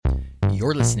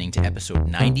You're listening to episode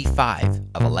 95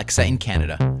 of Alexa in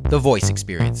Canada, the voice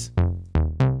experience.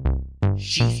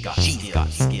 She's got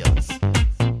skills.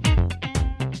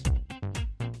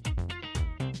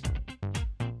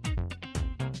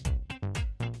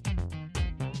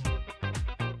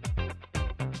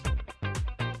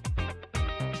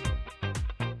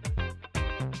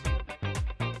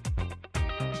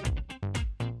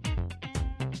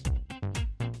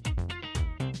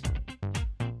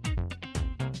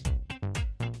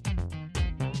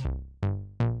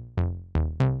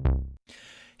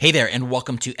 Hey there, and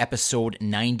welcome to episode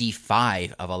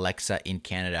 95 of Alexa in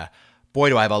Canada. Boy,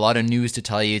 do I have a lot of news to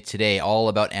tell you today, all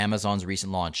about Amazon's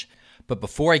recent launch. But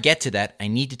before I get to that, I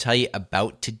need to tell you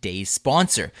about today's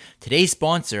sponsor. Today's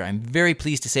sponsor, I'm very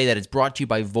pleased to say that it's brought to you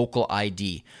by Vocal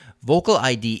ID. Vocal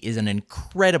ID is an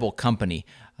incredible company.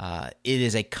 It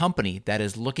is a company that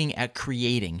is looking at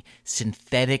creating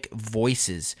synthetic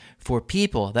voices for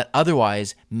people that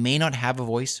otherwise may not have a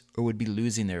voice or would be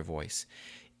losing their voice.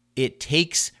 It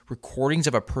takes recordings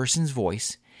of a person's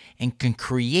voice and can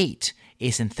create a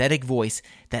synthetic voice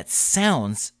that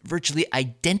sounds virtually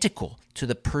identical to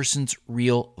the person's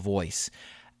real voice.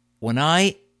 When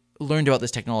I learned about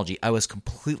this technology, I was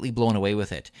completely blown away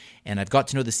with it. And I've got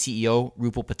to know the CEO,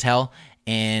 Rupal Patel,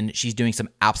 and she's doing some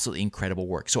absolutely incredible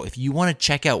work. So if you want to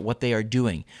check out what they are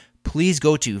doing, please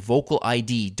go to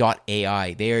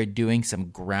vocalid.ai. They are doing some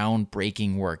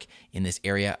groundbreaking work in this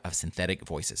area of synthetic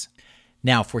voices.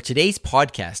 Now, for today's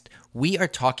podcast, we are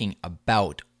talking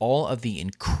about all of the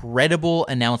incredible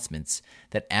announcements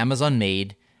that Amazon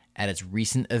made at its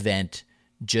recent event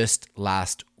just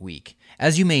last week.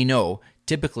 As you may know,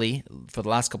 typically, for the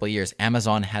last couple of years,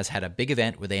 Amazon has had a big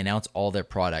event where they announce all their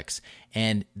products,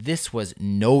 and this was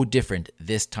no different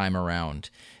this time around.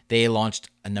 They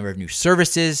launched a number of new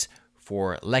services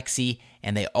for Lexi,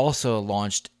 and they also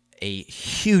launched a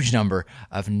huge number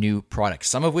of new products,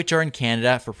 some of which are in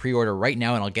Canada for pre-order right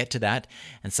now, and I'll get to that,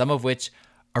 and some of which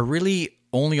are really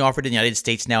only offered in the United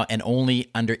States now and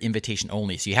only under invitation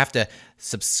only. So you have to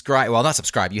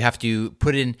you have to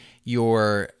put in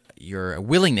your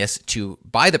willingness to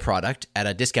buy the product at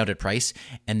a discounted price,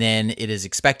 and then it is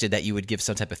expected that you would give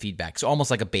some type of feedback. So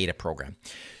almost like a beta program.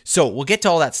 So we'll get to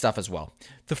all that stuff as well.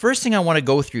 The first thing I want to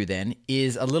go through then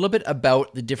is a little bit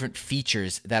about the different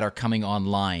features that are coming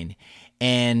online.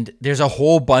 And there's a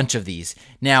whole bunch of these.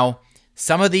 Now,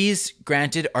 some of these,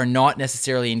 granted, are not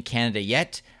necessarily in Canada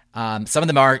yet. Some of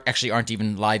them aren't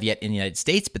even live yet in the United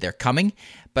States, but they're coming.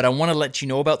 But I want to let you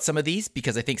know about some of these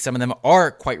because I think some of them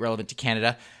are quite relevant to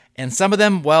Canada. And some of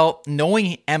them, well,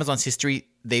 knowing Amazon's history,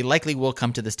 they likely will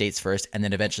come to the States first, and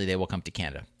then eventually they will come to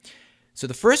Canada. So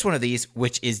the first one of these,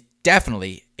 which is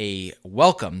definitely a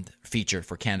welcomed feature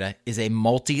for Canada, is a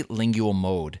multilingual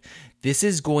mode. This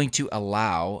is going to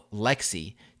allow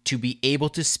Lexi to be able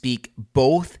to speak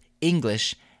both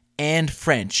English and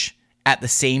French at the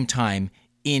same time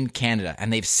in Canada.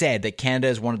 And they've said that Canada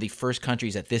is one of the first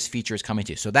countries that this feature is coming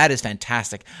to. So that is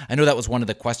fantastic. I know that was one of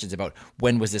the questions about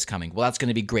when was this coming. Well, that's going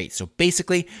to be great. So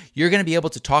basically, you're going to be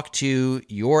able to talk to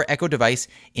your Echo device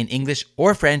in English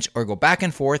or French or go back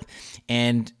and forth,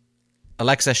 and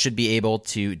Alexa should be able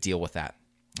to deal with that.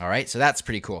 All right, so that's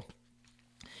pretty cool.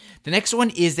 The next one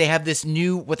is they have this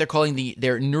new, what they're calling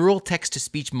their neural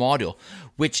text-to-speech module,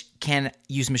 which can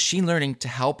use machine learning to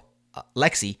help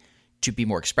Lexi to be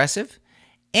more expressive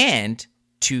and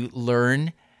to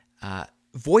learn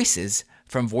voices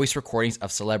from voice recordings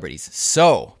of celebrities.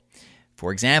 So,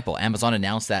 for example, Amazon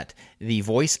announced that the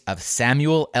voice of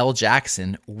Samuel L.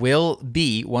 Jackson will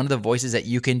be one of the voices that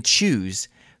you can choose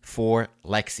for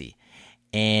Lexi.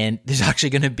 And there's actually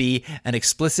going to be an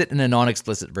explicit and a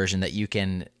non-explicit version that you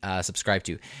can subscribe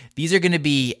to. These are going to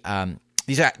be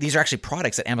these are actually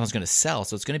products that Amazon's going to sell,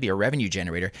 so it's going to be a revenue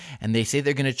generator. And they say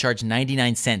they're going to charge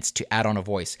 99 cents to add on a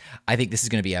voice. I think this is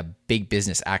going to be a big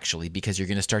business, actually, because you're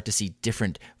going to start to see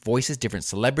different voices, different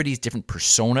celebrities, different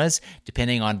personas,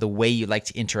 depending on the way you like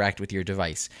to interact with your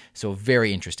device. So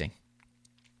very interesting.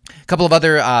 A couple of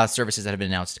other services that have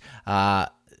been announced.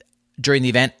 During the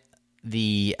event,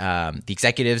 the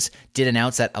executives did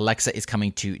announce that Alexa is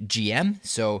coming to GM.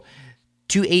 So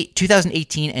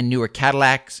 2018 and newer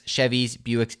Cadillacs, Chevys,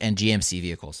 Buicks, and GMC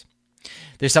vehicles.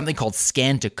 There's something called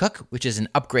Scan to Cook, which is an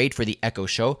upgrade for the Echo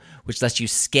Show, which lets you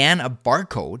scan a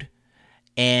barcode,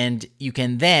 and you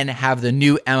can then have the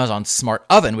new Amazon Smart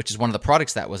Oven, which is one of the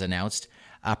products that was announced,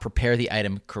 prepare the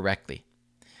item correctly.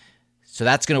 So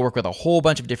that's going to work with a whole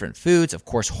bunch of different foods, of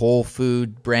course, whole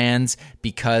food brands,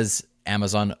 because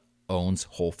Amazon owns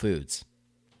Whole Foods.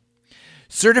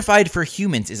 Certified for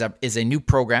Humans is a new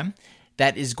program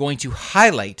that is going to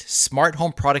highlight smart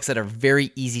home products that are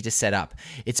very easy to set up.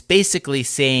 It's basically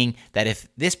saying that if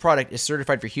this product is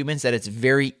certified for humans, that it's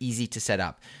very easy to set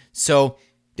up. So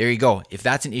there you go. If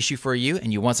that's an issue for you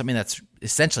and you want something that's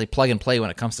essentially plug and play when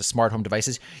it comes to smart home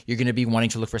devices, you're going to be wanting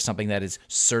to look for something that is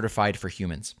certified for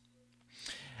humans.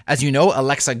 As you know,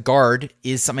 Alexa Guard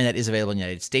is something that is available in the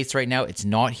United States right now. It's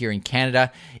not here in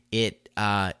Canada.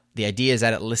 The idea is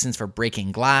that it listens for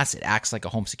breaking glass. It acts like a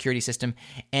home security system.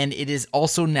 And it is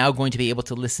also now going to be able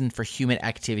to listen for human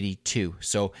activity too.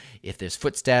 So if there's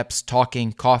footsteps,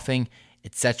 talking, coughing,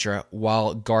 etc.,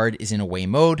 while Guard is in away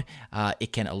mode,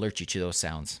 it can alert you to those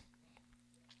sounds.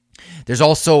 There's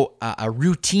also a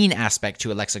routine aspect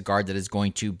to Alexa Guard that is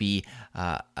going to be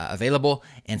available.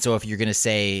 And so if you're going to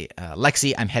say,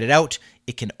 Lexi, I'm headed out,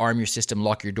 it can arm your system,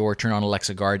 lock your door, turn on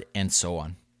Alexa Guard, and so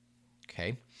on.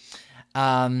 Okay.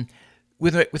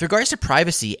 With regards to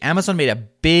privacy, Amazon made a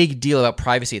big deal about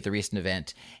privacy at the recent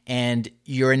event. And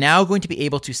you're now going to be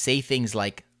able to say things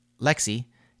like, Lexi,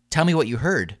 tell me what you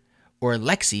heard. Or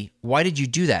Lexi, why did you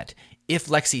do that? If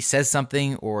Lexi says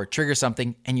something or triggers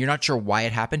something and you're not sure why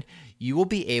it happened, you will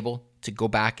be able to go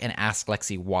back and ask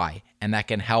Lexi why. And that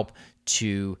can help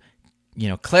to,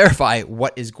 clarify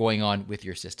what is going on with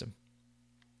your system.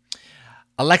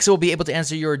 Alexa will be able to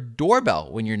answer your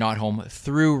doorbell when you're not home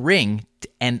through Ring.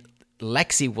 And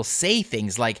Lexi will say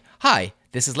things like, hi,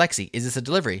 this is Lexi. Is this a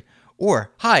delivery?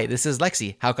 Or, hi, this is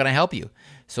Lexi. How can I help you?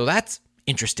 So that's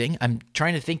interesting. I'm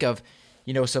trying to think of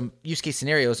some use case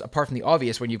scenarios apart from the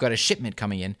obvious when you've got a shipment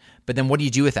coming in, but then what do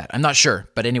you do with that? I'm not sure,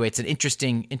 but anyway, it's an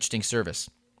interesting service.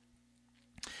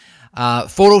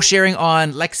 Photo sharing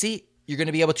on Lexi, you're going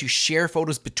to be able to share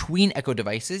photos between Echo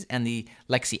devices and the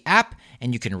Lexi app,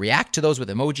 and you can react to those with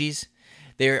emojis.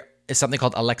 There is something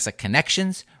called Alexa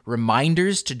Connections,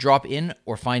 reminders to drop in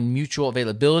or find mutual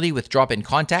availability with drop-in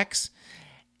contacts,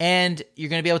 and you're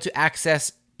going to be able to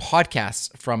access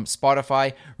podcasts from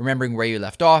Spotify, remembering where you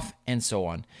left off, and so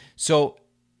on. So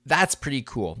that's pretty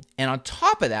cool. And on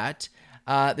top of that,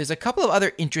 there's a couple of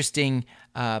other interesting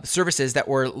services that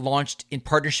were launched in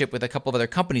partnership with a couple of other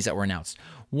companies that were announced.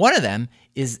 One of them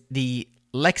is the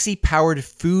Lexi-powered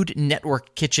Food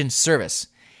Network Kitchen service.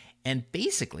 And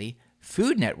basically,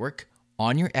 Food Network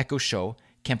on your Echo Show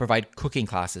can provide cooking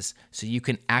classes so you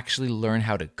can actually learn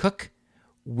how to cook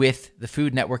with the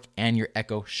Food Network and your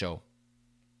Echo Show.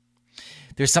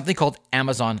 There's something called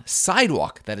Amazon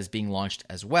Sidewalk that is being launched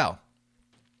as well.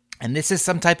 And this is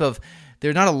some type of,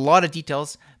 there are not a lot of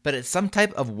details, but it's some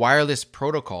type of wireless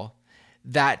protocol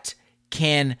that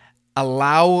can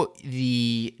allow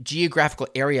the geographical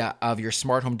area of your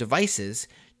smart home devices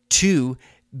to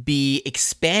be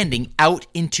expanding out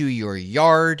into your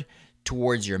yard,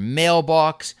 towards your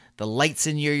mailbox, the lights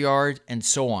in your yard, and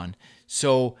so on.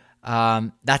 So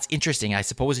that's interesting. I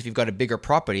suppose if you've got a bigger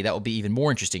property, that will be even more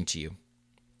interesting to you.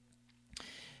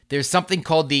 There's something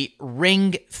called the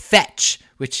Ring Fetch,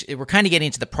 which we're kind of getting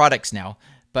into the products now,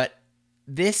 but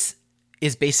this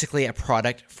is basically a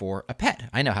product for a pet.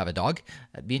 I now have a dog.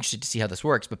 I'd be interested to see how this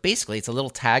works, but basically it's a little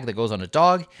tag that goes on a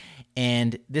dog,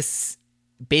 and this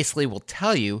basically will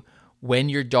tell you when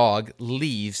your dog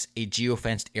leaves a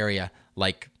geofenced area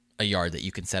like a yard that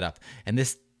you can set up. And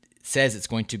this says it's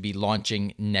going to be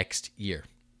launching next year.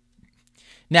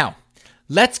 Now,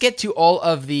 let's get to all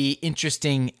of the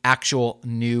interesting actual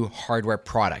new hardware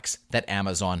products that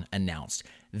Amazon announced.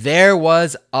 There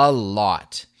was a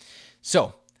lot.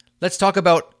 So let's talk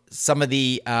about some of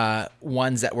the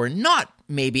ones that were not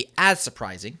maybe as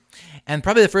surprising. And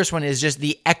probably the first one is just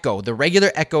the Echo, the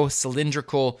regular Echo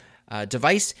cylindrical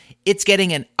device. It's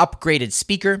getting an upgraded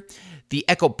speaker. The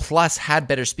Echo Plus had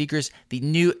better speakers. The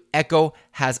new Echo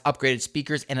has upgraded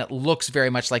speakers, and it looks very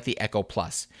much like the Echo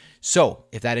Plus. So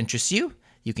if that interests you,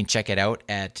 you can check it out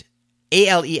at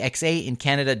ALEXA in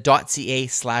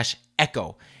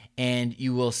Canada.ca/Echo, and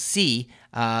you will see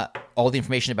all the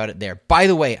information about it there. By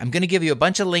the way, I'm going to give you a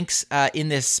bunch of links in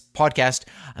this podcast.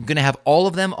 I'm going to have all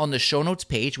of them on the show notes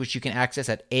page, which you can access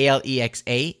at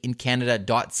ALEXA in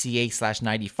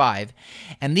Canada.ca/95.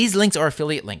 And these links are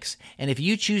affiliate links. And if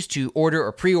you choose to order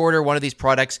or pre-order one of these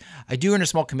products, I do earn a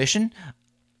small commission.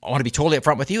 I want to be totally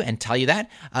upfront with you and tell you that.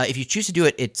 If you choose to do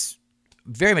it, it's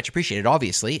very much appreciated,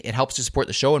 obviously. It helps to support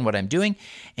the show and what I'm doing,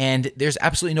 and there's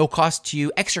absolutely no cost to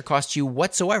you, extra cost to you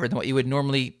whatsoever than what you would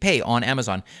normally pay on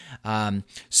Amazon.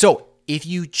 So if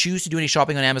you choose to do any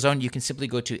shopping on Amazon, you can simply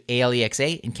go to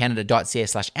ALEXA in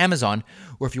Canada.ca/Amazon,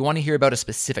 or if you want to hear about a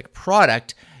specific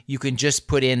product, you can just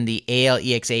put in the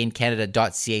ALEXA in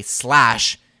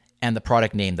Canada.ca/ and the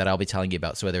product name that I'll be telling you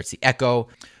about. So whether it's the Echo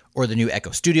or the new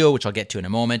Echo Studio, which I'll get to in a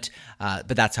moment, but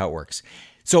that's how it works.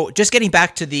 So just getting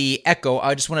back to the Echo,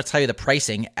 I just want to tell you the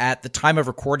pricing. At the time of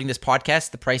recording this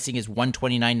podcast, the pricing is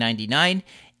 $129.99.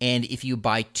 And if you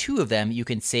buy two of them, you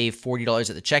can save $40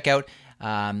 at the checkout.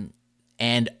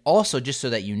 And also, just so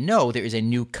that you know, there is a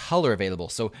new color available.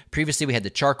 So previously we had the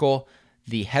charcoal,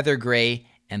 the heather gray,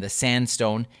 and the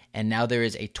sandstone. And now there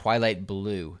is a twilight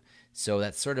blue. So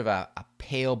that's sort of a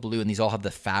pale blue, and these all have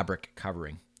the fabric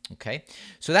covering. Okay,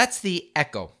 so that's the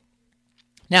Echo.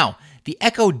 Now, the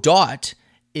Echo Dot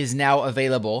is now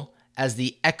available as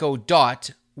the Echo Dot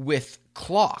with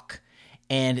clock.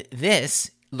 And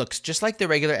this looks just like the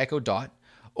regular Echo Dot,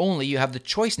 only you have the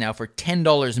choice now for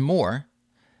 $10 more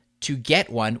to get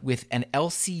one with an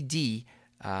LCD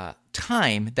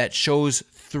time that shows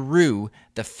through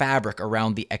the fabric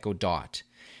around the Echo Dot.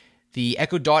 The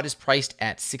Echo Dot is priced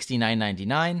at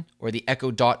 $69.99, or the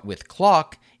Echo Dot with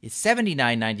clock is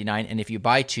 $79.99, and if you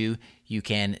buy two, you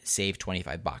can save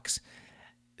 $25.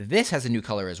 This has a new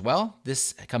color as well.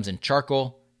 This comes in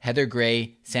charcoal, heather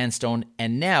gray, sandstone,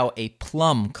 and now a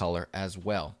plum color as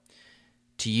well.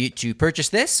 To purchase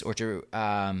this or to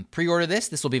pre-order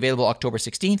this will be available October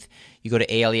 16th. You go to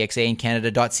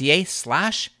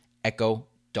alexaincanada.ca/Echo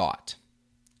Dot.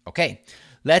 Okay,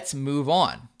 let's move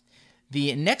on.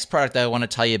 The next product that I want to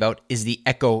tell you about is the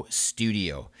Echo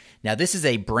Studio. Now, this is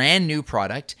a brand new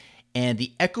product, and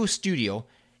the Echo Studio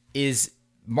is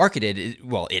marketed,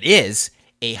 well, it is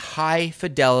a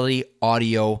high-fidelity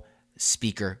audio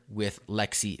speaker with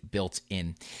Lexi built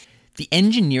in. The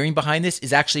engineering behind this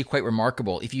is actually quite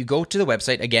remarkable. If you go to the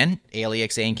website, again,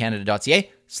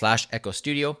 alexaincanada.ca/Echo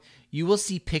Studio, you will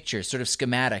see pictures, sort of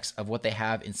schematics of what they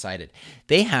have inside it.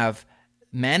 They have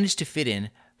managed to fit in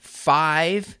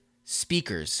 5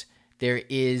 speakers. There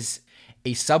is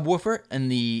a subwoofer in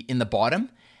the bottom.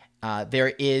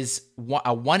 There is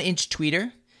a 1-inch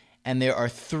tweeter, and there are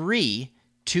 3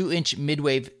 2-inch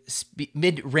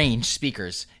mid-range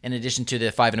speakers, in addition to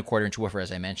the 5 1/4-inch woofer,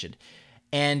 as I mentioned.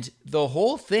 And the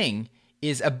whole thing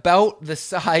is about the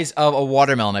size of a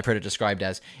watermelon, I've heard it described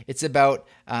as. It's about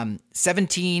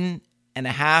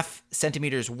 17.5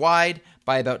 centimeters wide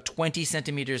by about 20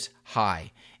 centimeters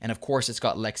high. And of course, it's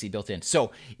got Lexi built in.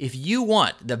 So if you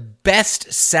want the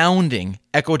best sounding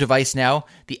Echo device now,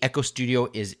 the Echo Studio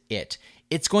is it.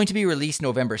 It's going to be released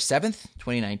November 7th,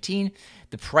 2019.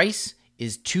 The price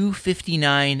is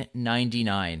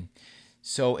 $259.99.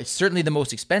 So it's certainly the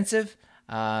most expensive,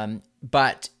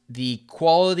 but the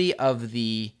quality of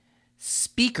the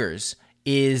speakers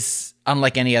is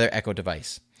unlike any other Echo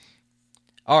device.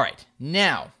 All right,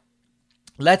 now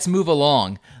let's move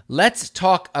along. Let's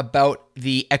talk about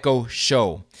the Echo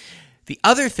Show. The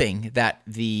other thing that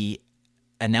the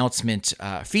announcement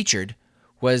featured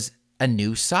was a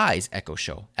new size Echo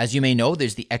Show. As you may know,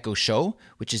 there's the Echo Show,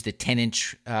 which is the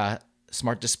 10-inch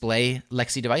smart display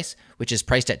Lexi device, which is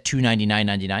priced at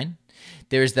 $299.99.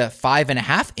 There's the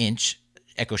 5.5-inch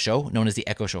Echo Show, known as the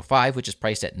Echo Show 5, which is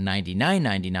priced at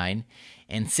 $99.99.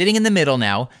 And sitting in the middle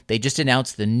now, they just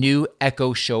announced the new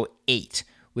Echo Show 8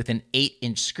 with an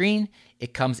 8-inch screen.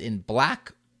 It comes in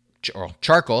black, or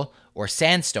charcoal, or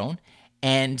sandstone,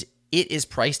 and it is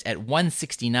priced at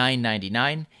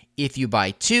 $169.99. If you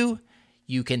buy two,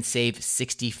 you can save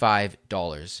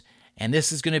 $65. And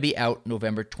this is going to be out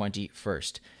November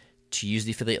 21st. To use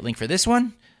the affiliate link for this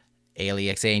one,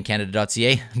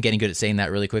 alexaincanada.ca, I'm getting good at saying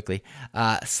that really quickly,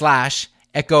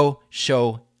 /Echo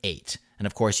Show 8. And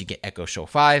of course, you get Echo Show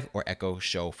 5 or Echo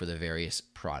Show for the various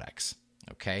products.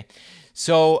 Okay,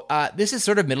 so this is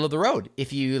sort of middle of the road.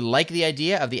 If you like the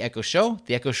idea of the Echo Show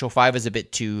 5 is a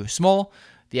bit too small.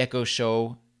 The Echo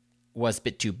Show was a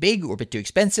bit too big or a bit too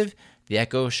expensive. The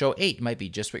Echo Show 8 might be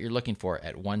just what you're looking for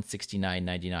at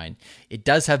 $169.99. It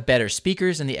does have better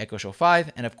speakers than the Echo Show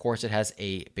 5, and of course it has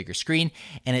a bigger screen,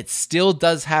 and it still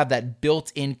does have that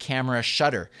built-in camera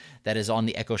shutter that is on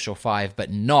the Echo Show 5,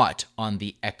 but not on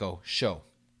the Echo Show.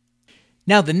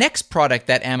 Now, the next product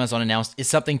that Amazon announced is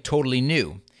something totally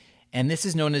new, and this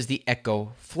is known as the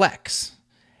Echo Flex.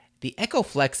 The Echo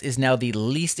Flex is now the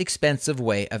least expensive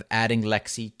way of adding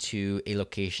Lexi to a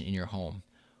location in your home.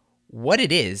 What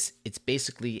it is, it's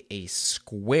basically a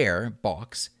square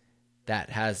box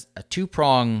that has a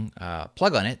 2-prong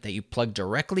plug on it that you plug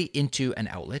directly into an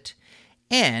outlet,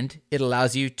 and it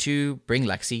allows you to bring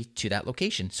Lexi to that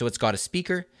location. So it's got a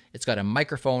speaker, it's got a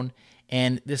microphone,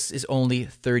 and this is only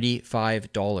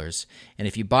 $35. And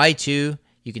if you buy two,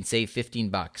 you can save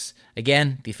 $15.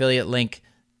 Again, the affiliate link,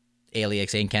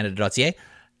 alexaincanada.ca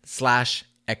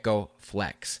 /Echo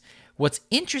Flex. What's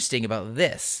interesting about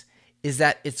this is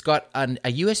that it's got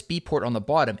a USB port on the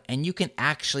bottom, and you can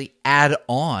actually add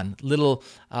on little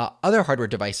other hardware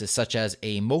devices, such as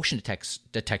a motion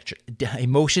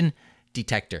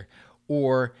detector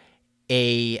or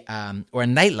a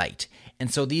night light.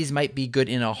 And so these might be good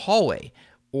in a hallway,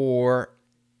 or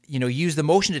use the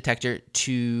motion detector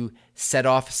to set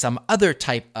off some other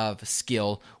type of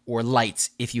skill or lights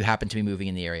if you happen to be moving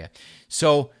in the area.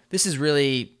 So this is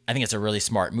really, I think it's a really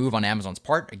smart move on Amazon's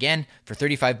part. Again, for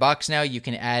 $35 now, you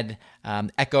can add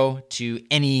Echo to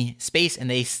any space, and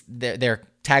their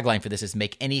tagline for this is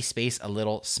make any space a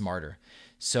little smarter.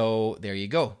 So there you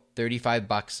go,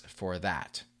 $35 for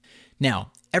that.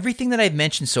 Now, everything that I've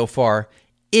mentioned so far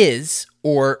is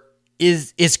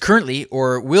currently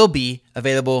or will be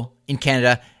available in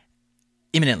Canada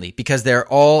imminently, because they're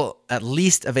all at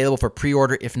least available for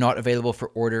pre-order, if not available for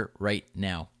order right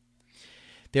now.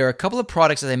 There are a couple of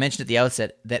products, as I mentioned at the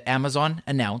outset, that Amazon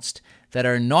announced that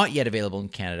are not yet available in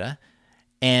Canada,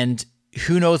 and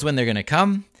who knows when they're going to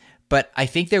come, but I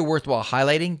think they're worthwhile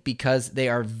highlighting because they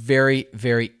are very,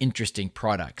 very interesting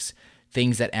products,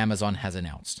 things that Amazon has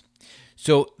announced.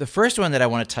 So the first one that I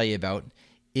want to tell you about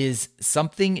is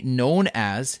something known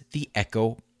as the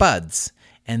Echo Buds.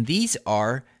 And these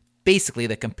are basically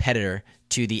the competitor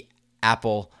to the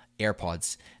Apple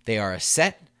AirPods. They are a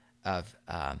set of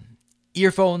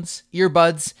earphones,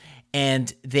 earbuds,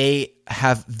 and they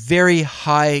have very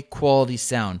high quality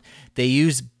sound. They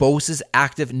use Bose's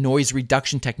active noise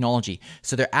reduction technology.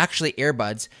 So they're actually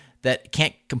earbuds that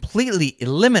can't completely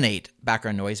eliminate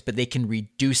background noise, but they can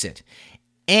reduce it.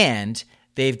 And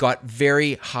they've got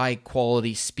very high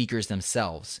quality speakers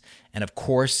themselves. And of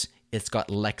course, it's got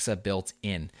Alexa built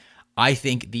in. I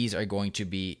think these are going to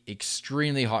be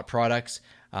extremely hot products.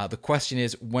 The question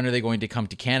is, when are they going to come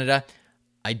to Canada?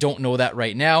 I don't know that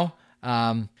right now.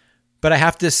 But I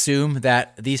have to assume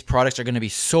that these products are going to be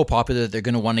so popular that they're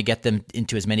going to want to get them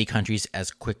into as many countries as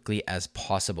quickly as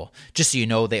possible. Just so you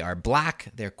know, they are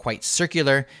black, they're quite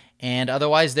circular, and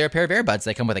otherwise they're a pair of earbuds.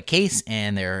 They come with a case,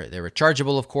 and they're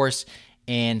rechargeable, of course.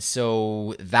 And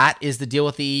so that is the deal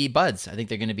with the buds. I think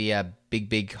they're going to be a big,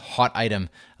 big hot item,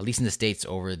 at least in the States,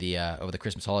 over the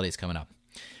Christmas holidays coming up.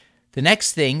 The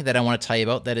next thing that I want to tell you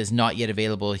about that is not yet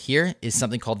available here is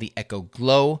something called the Echo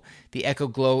Glow. The Echo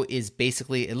Glow is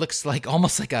basically, it looks like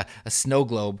almost like a snow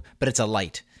globe, but it's a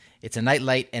light. It's a night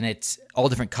light, and it's all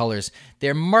different colors.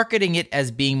 They're marketing it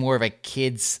as being more of a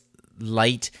kid's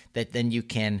light that then you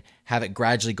can have it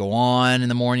gradually go on in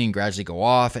the morning and gradually go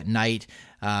off at night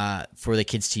for the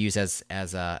kids to use as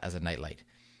a night light.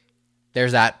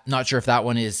 There's that. Not sure if that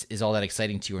one is all that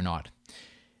exciting to you or not.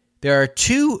 There are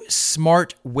two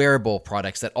smart wearable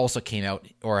products that also came out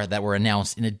or that were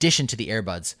announced in addition to the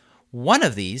earbuds. One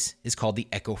of these is called the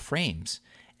Echo Frames,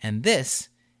 and this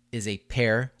is a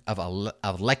pair of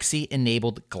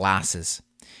Alexa-enabled glasses.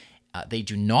 They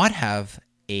do not have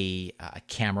a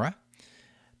camera,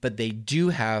 but they do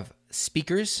have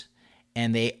speakers,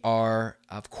 and they are,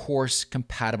 of course,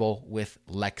 compatible with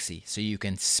Lexi. So you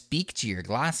can speak to your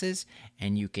glasses,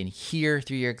 and you can hear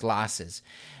through your glasses.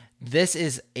 This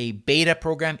is a beta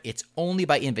program. It's only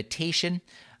by invitation.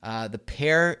 The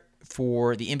pair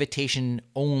for the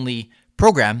invitation-only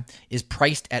program is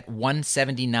priced at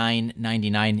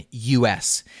 $179.99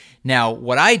 US. Now,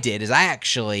 what I did is I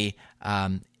actually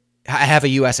I have a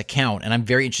US account, and I'm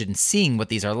very interested in seeing what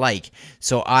these are like.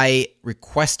 So I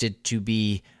requested to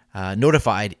be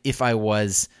notified if I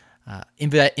was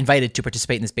invited to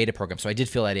participate in this beta program. So I did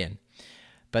fill that in.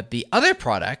 But the other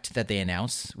product that they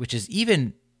announced, which is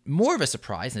even more of a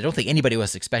surprise, and I don't think anybody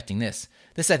was expecting this.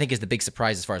 This, I think, is the big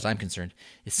surprise as far as I'm concerned,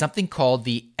 is something called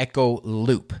the Echo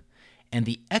Loop. And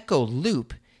the Echo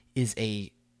Loop is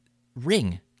a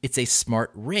ring. It's a smart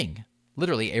ring,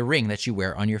 literally a ring that you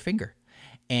wear on your finger.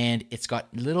 And it's got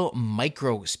little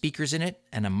micro speakers in it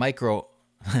and a microphone,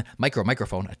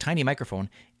 a tiny microphone,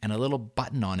 and a little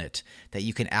button on it that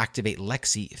you can activate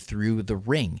Lexi through the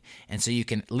ring. And so you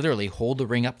can literally hold the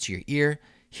ring up to your ear,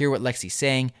 hear what Lexi's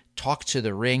saying, talk to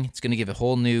the ring. It's going to give a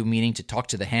whole new meaning to talk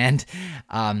to the hand.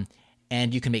 And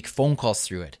you can make phone calls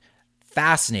through it.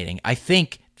 Fascinating. I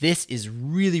think this is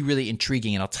really, really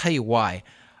intriguing, and I'll tell you why.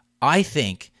 I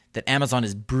think that Amazon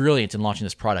is brilliant in launching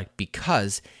this product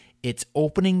because it's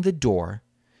opening the door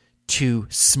to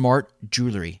smart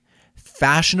jewelry,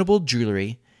 fashionable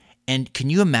jewelry. And can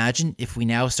you imagine if we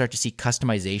now start to see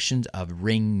customizations of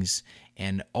rings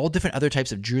and all different other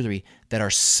types of jewelry that are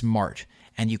smart,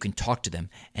 and you can talk to them.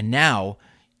 And now,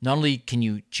 not only can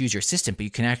you choose your assistant, but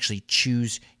you can actually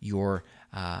choose your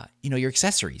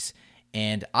accessories.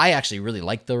 And I actually really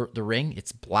like the ring.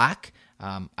 It's black.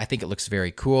 I think it looks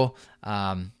very cool.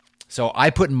 So I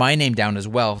put my name down as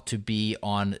well to be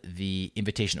on the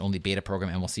invitation-only beta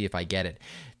program, and we'll see if I get it.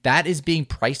 That is being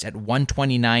priced at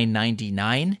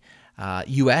 $129.99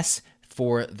 US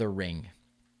for the ring.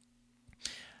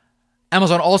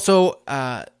 Amazon also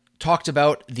talked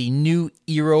about the new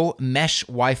Eero Mesh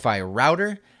Wi-Fi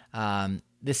router.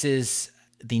 This is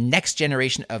the next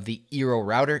generation of the Eero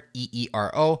router,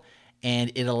 EERO,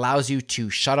 and it allows you to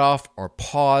shut off or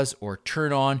pause or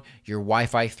turn on your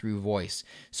Wi-Fi through voice.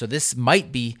 So this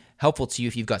might be helpful to you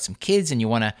if you've got some kids and you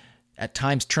want to at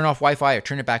times turn off Wi-Fi or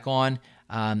turn it back on.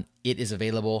 It is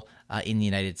available in the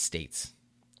United States.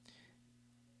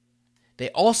 They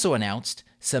also announced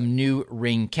some new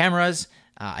Ring cameras.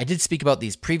 I did speak about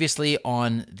these previously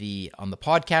on the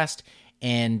podcast,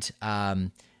 and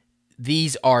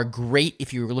these are great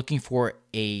if you're looking for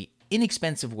a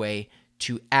inexpensive way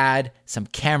to add some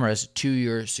cameras to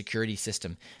your security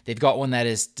system. They've got one that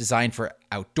is designed for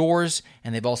outdoors,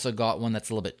 and they've also got one that's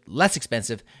a little bit less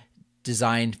expensive,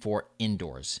 designed for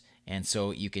indoors. And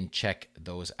so you can check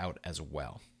those out as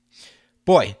well.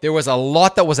 Boy, there was a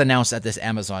lot that was announced at this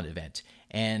Amazon event,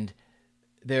 and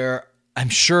I'm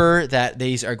sure that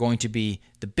these are going to be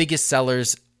the biggest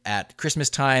sellers at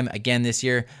Christmas time again this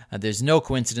year. There's no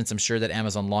coincidence, I'm sure, that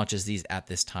Amazon launches these at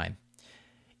this time.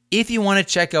 If you want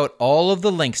to check out all of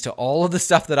the links to all of the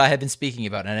stuff that I have been speaking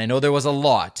about, and I know there was a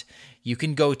lot, you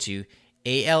can go to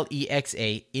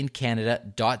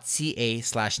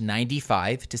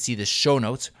alexaincanada.ca/95 to see the show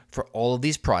notes for all of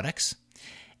these products.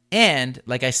 And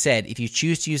like I said, if you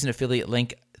choose to use an affiliate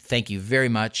link, thank you very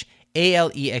much.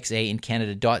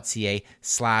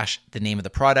 alexaincanada.ca/the name of the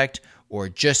product, or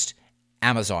just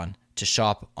Amazon to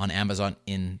shop on Amazon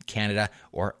in Canada,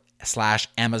 or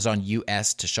 /Amazon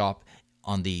US to shop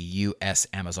on the US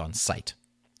Amazon site.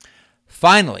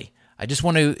 Finally, I just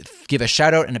want to give a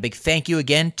shout out and a big thank you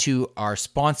again to our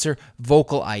sponsor,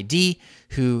 Vocal ID,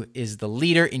 who is the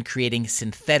leader in creating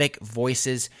synthetic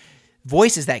voices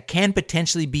that can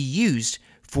potentially be used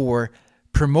for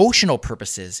promotional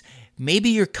purposes. Maybe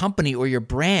your company or your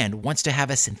brand wants to have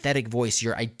a synthetic voice,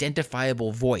 your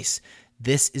identifiable voice.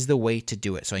 This is the way to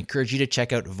do it. So I encourage you to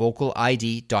check out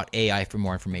vocalid.ai for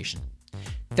more information.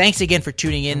 Thanks again for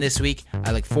tuning in this week.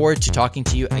 I look forward to talking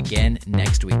to you again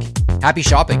next week. Happy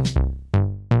shopping.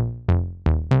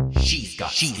 She's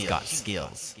got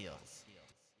skills.